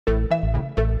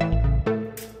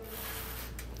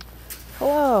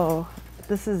Hello.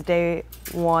 This is day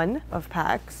 1 of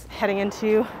PAX, heading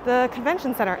into the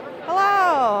convention center.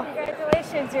 Hello.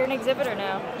 Congratulations, you're an exhibitor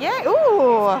now. Yeah,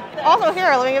 ooh. Also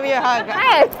here, let me give you a hug.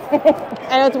 Hi.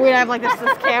 I know it's weird I have like this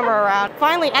camera around.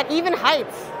 Finally, at even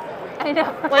heights. I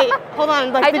know. Wait, hold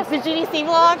on, like the GDC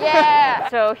vlog? Yeah.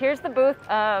 So here's the booth.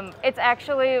 It's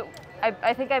actually,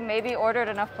 I think I maybe ordered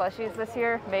enough plushies this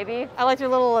year, maybe. I like your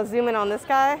little zoom in on this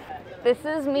guy. This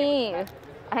is me.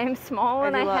 I am small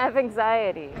and I have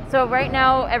anxiety. So right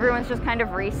now everyone's just kind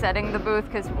of resetting the booth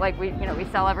because like we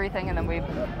sell everything and then we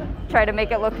try to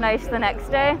make it look nice the next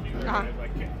day.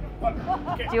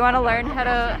 Do you want to learn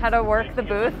how to work the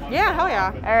booth? Yeah, hell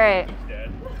yeah. All right.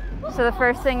 So the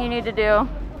first thing you need to do,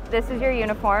 this is your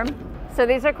uniform. So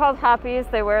these are called hoppies.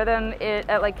 They wear them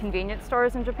at like convenience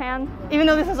stores in Japan. Even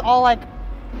though this is all like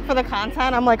for the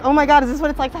content, I'm like, oh my god, is this what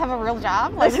it's like to have a real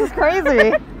job? Like, this is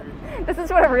crazy. This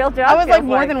is what a real job I was like feels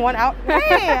more than 1 hour.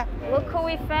 Hey! Look who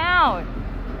we found.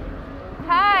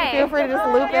 Hi. Feel free to just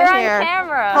loop You're in on here.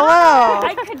 Camera. Hello.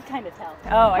 I could kind of tell.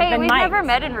 Oh, hey, I've been we've mic'd. never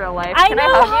met in real life. I Can know,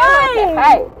 I help you?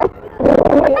 hi.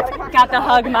 Got the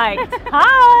hug mic'd.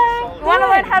 Hi. You want to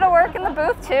learn how to work in the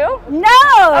booth too?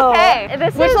 No. Okay.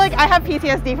 Like I have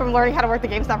PTSD from learning how to work the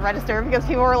GameStop register because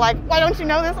people were like, why don't you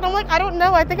know this? And I'm like, I don't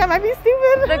know. I think I might be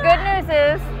stupid. The good news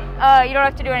is you don't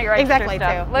have to do any register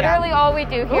stuff. Too. Literally all we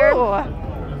do here. Ooh.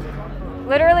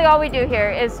 Literally all we do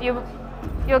here is you'll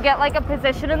get like a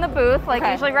position in the booth, like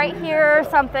usually right here or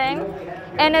something.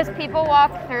 And as people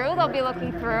walk through, they'll be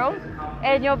looking through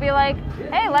and you'll be like,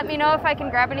 hey, let me know if I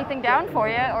can grab anything down for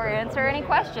you or answer any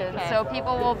questions. Okay. So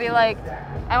people will be like,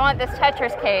 I want this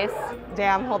Tetris case.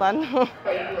 Damn, hold on.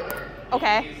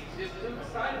 Okay.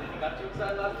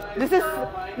 This is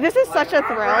such a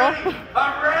thrill.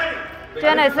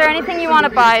 Jenna, is there anything you want to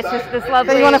buy? It's just this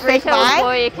lovely retail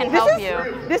employee can help you.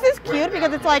 This is cute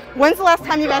because it's like, when's the last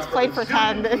time you guys played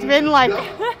pretend? It's been like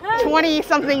 20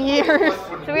 something years.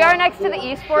 So we are next to the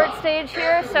esports stage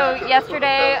here. So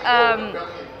yesterday,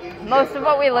 most of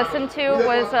what we listened to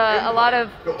was a lot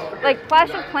of like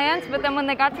Clash of Clans, but then when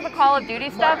they got to the Call of Duty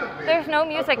stuff, there's no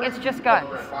music, it's just guns.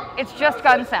 It's just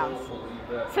gun sounds.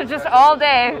 So just all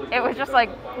day, it was just like...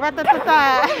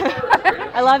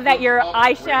 I love that your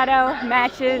eyeshadow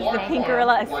matches the Pink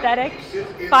Gorilla aesthetic,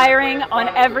 firing on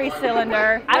every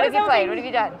cylinder. What have you played? What have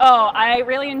you done? Oh, I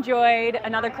really enjoyed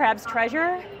Another Crab's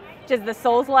Treasure, which is the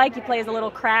Souls-like. You play as a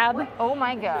little crab. Oh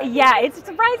my god. Yeah, it's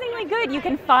surprisingly good. You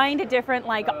can find different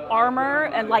like armor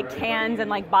and like cans and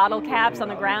like bottle caps on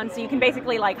the ground, so you can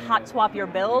basically like hot swap your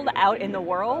build out in the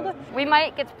world. We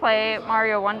might get to play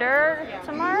Mario Wonder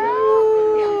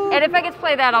tomorrow. And if I get to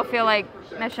play that, I'll feel like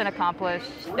mission accomplished.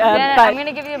 I'm going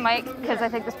to give you a mic because I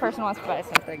think this person wants to buy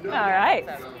something. All right.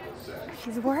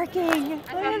 She's working.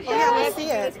 Yeah, let's see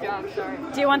it.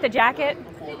 Do you want the jacket?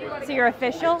 So you're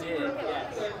official?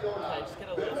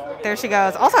 There she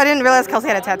goes. Also, I didn't realize Kelsey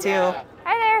had a tattoo.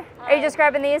 Hi there. Are you just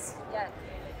grabbing these? Yes.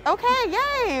 Okay,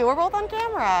 yay. We're both on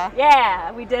camera.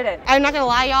 Yeah, we did it. I'm not going to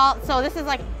lie, y'all. So this is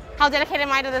like, how dedicated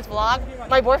am I to this vlog?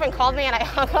 My boyfriend called me and I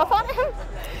hung up on him.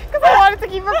 Because I wanted to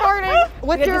keep recording.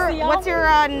 What's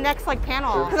your next like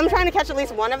panel? Because I'm trying to catch at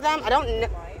least one of them. I don't know.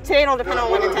 Today don't depend on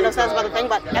what Nintendo says about the thing,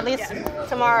 but at least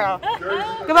tomorrow.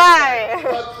 Goodbye.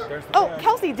 Oh,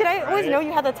 Kelsey, did I always know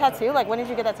you had the tattoo? Like, when did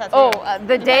you get that tattoo? Oh,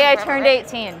 the day I turned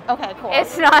 18. Okay, cool.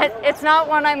 It's not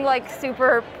one I'm like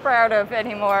super proud of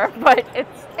anymore, but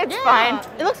it's fine.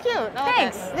 It looks cute.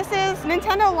 Thanks. This is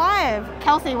Nintendo Live.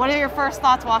 Kelsey, what are your first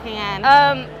thoughts walking in?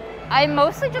 I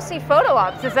mostly just see photo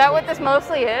ops. Is that what this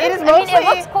mostly is? It is mostly. I mean,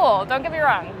 it looks cool. Don't get me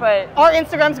wrong, but our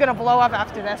Instagram's gonna blow up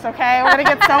after this. Okay, we're gonna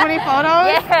get so many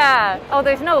photos. Yeah. Oh,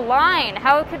 there's no line.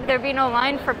 How could there be no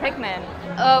line for Pikmin?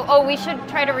 Oh, we should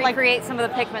try to recreate some of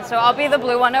the Pikmin. So I'll be the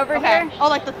blue one over here. Oh,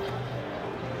 like the.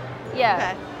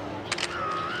 Yeah. Okay.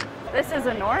 This is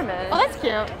enormous. Oh, that's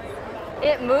cute.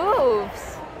 It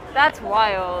moves. That's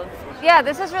wild. Yeah,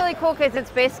 this is really cool because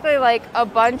it's basically like a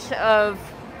bunch of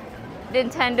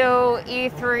Nintendo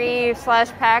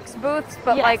E3/PAX booths,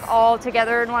 but like all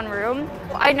together in one room.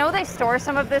 I know they store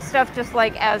some of this stuff just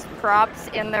like as props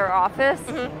in their office,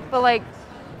 but like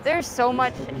there's so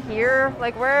much here.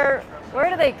 Like where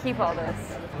do they keep all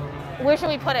this? Where should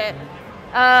we put it?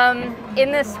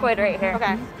 In this squid right here.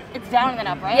 Okay. It's down and then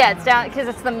up, right? Yeah, it's down because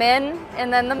it's the Min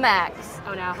and then the Max.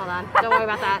 Oh no, hold on. Don't worry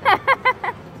about that.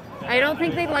 I don't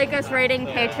think they'd like us writing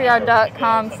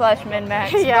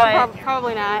patreon.com/MinnMax. Yeah,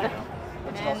 probably not.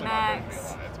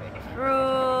 MinnMax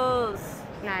rules.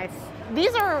 Nice.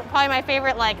 These are probably my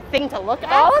favorite thing to look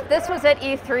at. All of this was at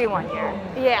E3 one year.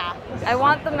 Yeah. I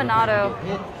want the Monado.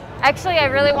 Actually, I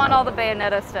really want all the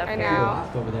Bayonetta stuff I here. know.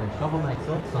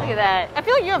 Look at that. I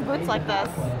feel like you have boots like this.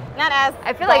 Not as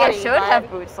I feel like I gaudy, should but have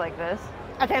boots like this.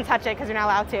 I can't touch it because you're not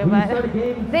allowed to, but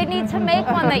They need to make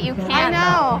one that you can. I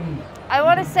know. I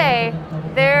want to say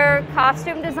their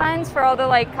costume designs for all the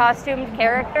like costumed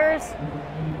characters,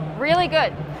 really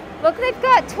good. Look, they've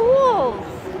got tools.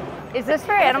 Is this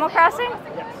for Animal Crossing?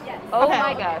 Oh Okay.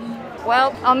 my gosh.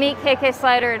 Well, I'll meet KK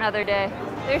Slider another day.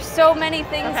 There's so many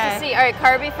things Okay. to see. All right,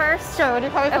 Carby first. Sure, we'll do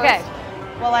probably first. Okay.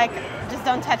 Well, like, just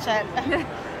don't touch it.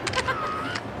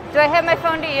 Do I have my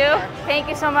phone to you? Thank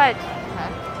you so much.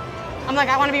 I'm like,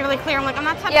 I want to be really clear. I'm like, I'm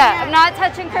not touching Yeah, it. I'm not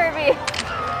touching Kirby.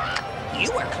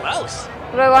 You were close.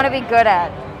 What do I want to be good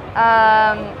at?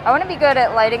 I want to be good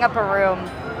at lighting up a room.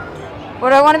 What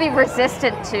do I want to be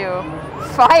resistant to?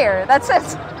 Fire. That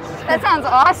sounds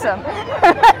awesome.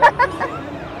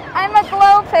 I'm a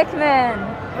glow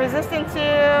Pikmin. Resistant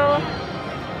to,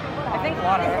 I think,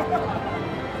 water.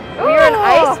 Ooh, you're an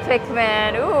ice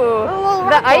Pikmin. Ooh, little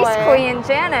the ice Rockaway. queen,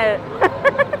 Janet.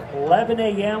 11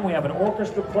 a.m. We have an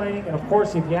orchestra playing, and of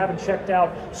course, if you haven't checked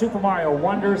out Super Mario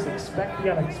Wonders, Expect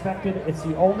the Unexpected, it's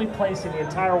the only place in the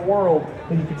entire world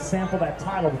that you can sample that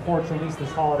title before it's released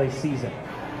this holiday season.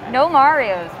 No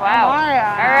Marios. Wow. Mario.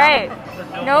 All right.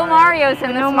 No Marios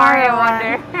in this Mario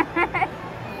Wonder.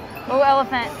 Oh,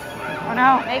 elephant. Oh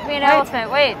no. Make me an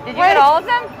elephant. Wait, did you get all of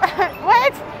them?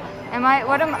 What? Am I?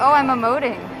 What am? Oh, I'm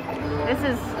emoting. This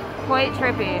is quite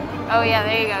trippy. Oh yeah,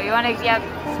 there you go. You want to? Yep.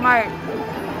 Smart.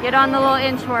 Get on the little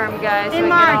inchworm, guys. In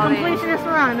my completionist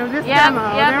run of this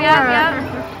demo, there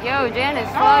were. Yo, Janet,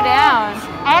 slow down.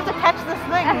 I have to catch this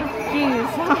thing. Jeez.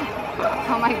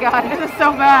 Oh my God. This is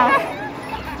so bad.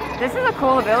 This is a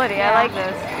cool ability. I like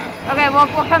this. Okay, we'll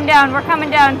come down. We're coming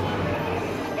down.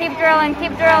 Keep drilling.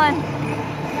 Keep drilling.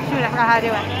 Shoot, I forgot how to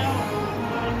do it.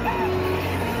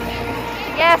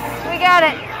 Yes, we got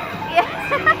it.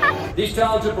 Yes. These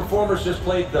talented performers just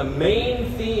played the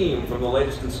main theme from the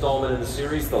latest installment in the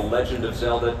series, The Legend of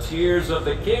Zelda: Tears of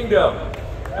the Kingdom.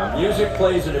 Now, music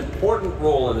plays an important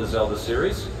role in the Zelda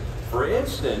series. For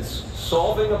instance,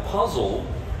 solving a puzzle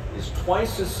is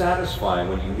twice as satisfying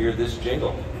when you hear this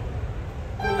jingle.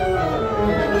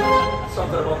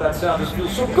 Something about that sound just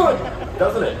feels so good,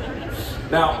 doesn't it?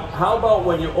 Now, how about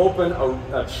when you open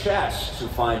a chest to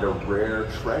find a rare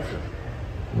treasure?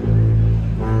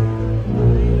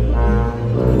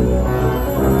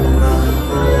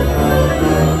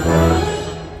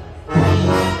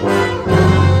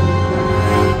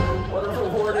 What a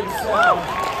rewarding sound.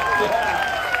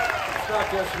 Yeah. It's not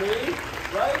just me,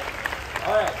 right?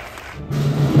 All right.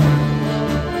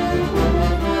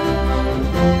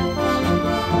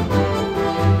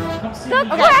 The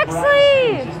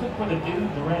Quaxley!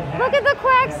 Look at the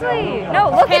Quaxley! No,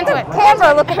 look at the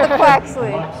camera, look at the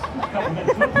Quaxley.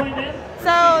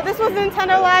 So this was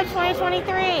Nintendo Live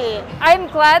 2023. I'm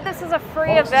glad this is a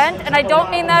free event, and I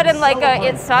don't mean that in like a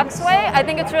it sucks way. I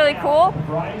think it's really cool,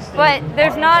 but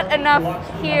there's not enough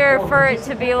here for it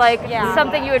to be like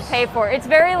something you would pay for. It's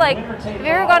very like, have you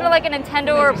ever gone to like a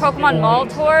Nintendo or Pokemon mall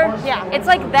tour? Yeah. It's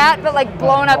like that, but like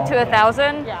blown up to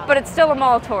 1,000, but it's still a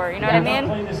mall tour, you know what I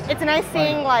mean? It's nice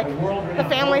seeing like the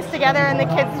families together and the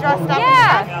kids dressed up.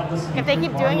 Yeah. And stuff. If they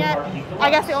keep doing it,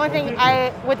 I guess the only thing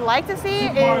I would like to see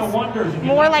is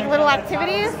more like little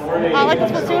activities. Like the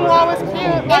Splatoon wall was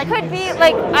cute. It could be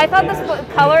like, I thought the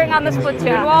coloring on the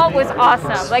Splatoon wall was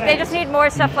awesome. Like they just need more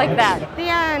stuff like that. The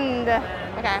end.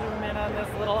 Okay. On this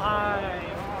little eye.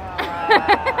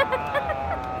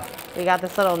 We got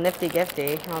this little nifty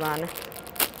gifty. Hold on.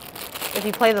 If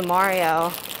you play the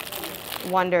Mario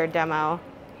Wonder demo,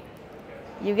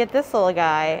 you get this little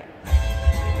guy.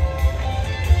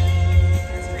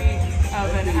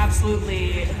 Of an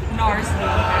absolutely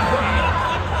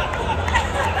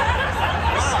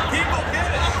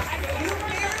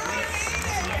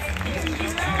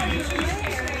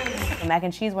Mac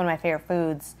and cheese is one of my favorite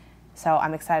foods, so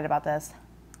I'm excited about this.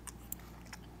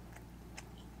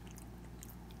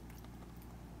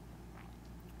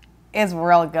 It's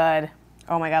real good.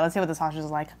 Oh my god, let's see what the sausage is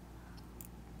like.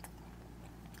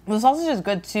 The sausage is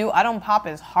good too. I don't pop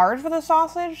as hard for the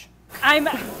sausage. I'm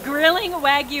grilling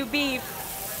Wagyu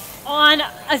beef on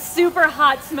a super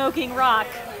hot smoking rock.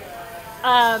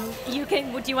 Do you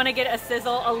want to get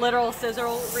a literal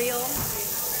sizzle reel?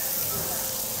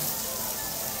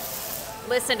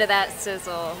 Listen to that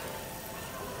sizzle.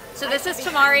 So this is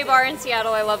Tamari Bar in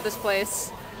Seattle. I love this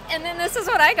place. And then this is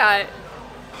what I got.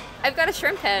 I've got a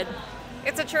shrimp head.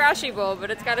 It's a chirashi bowl, but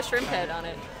it's got a shrimp head on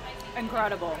it.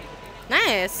 Incredible.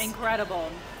 Nice. Incredible.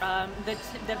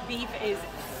 The beef is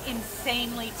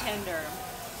insanely tender.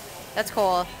 That's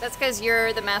cool. That's because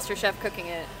you're the master chef cooking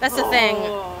it. That's the thing.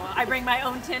 I bring my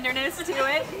own tenderness to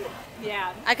it.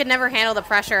 Yeah. I could never handle the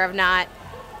pressure of not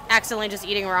accidentally just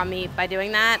eating raw meat by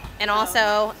doing that. And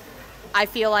also, I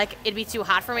feel like it'd be too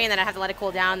hot for me and then I'd have to let it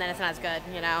cool down, then it's not as good,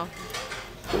 you know?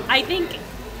 I think,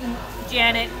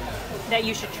 Janet, that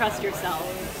you should trust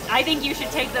yourself. I think you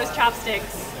should take those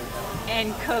chopsticks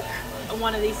and cook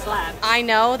one of these slabs. I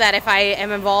know that if I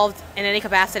am involved in any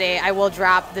capacity, I will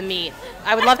drop the meat.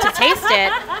 I would love to taste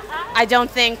it. I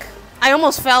don't think, I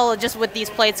almost fell just with these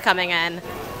plates coming in.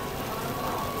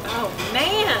 Oh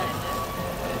man.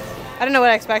 I don't know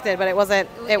what I expected, but it wasn't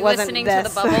Listening this. to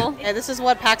the bubble. Yeah, this is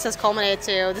what PAX has culminated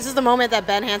to. This is the moment that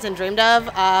Ben Hansen dreamed of,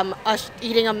 us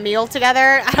eating a meal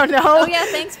together. I don't know. Oh yeah,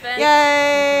 thanks, Ben.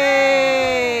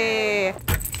 Yay!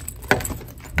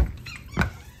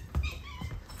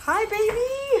 Hi,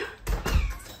 baby.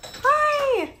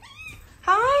 Hi.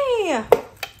 Hi.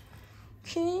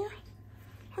 Okay.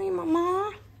 Hi,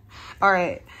 mama. All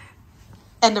right.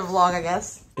 End of vlog, I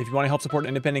guess. If you want to help support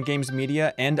independent games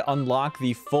media and unlock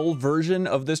the full version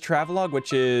of this travelogue,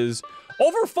 which is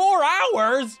over 4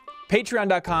 hours,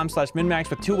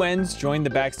 patreon.com/MinnMax with 2 N's. Join the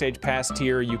Backstage Pass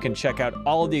tier. You can check out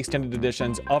all of the extended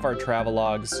editions of our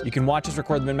travelogues. You can watch us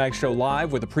record the MinnMax show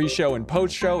live with a pre-show and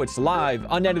post-show. It's live,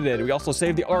 unedited. We also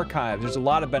save the archive. There's a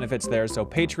lot of benefits there. So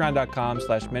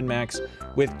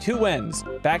patreon.com/MinnMax with 2 N's.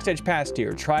 Backstage Pass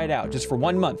tier. Try it out just for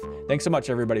 1 month. Thanks so much,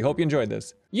 everybody. Hope you enjoyed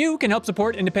this. You can help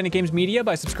support independent games media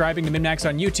by subscribing to MinnMax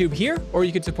on YouTube here, or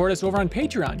you can support us over on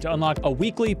Patreon to unlock a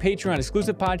weekly Patreon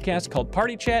exclusive podcast called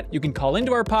Party Chat. You can call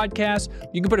into our podcast.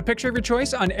 You can put a picture of your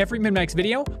choice on every MinnMax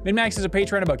video. MinnMax is a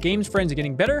Patreon about games, friends, and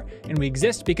getting better, and we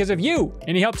exist because of you.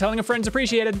 Any help telling a friend's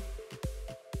appreciated.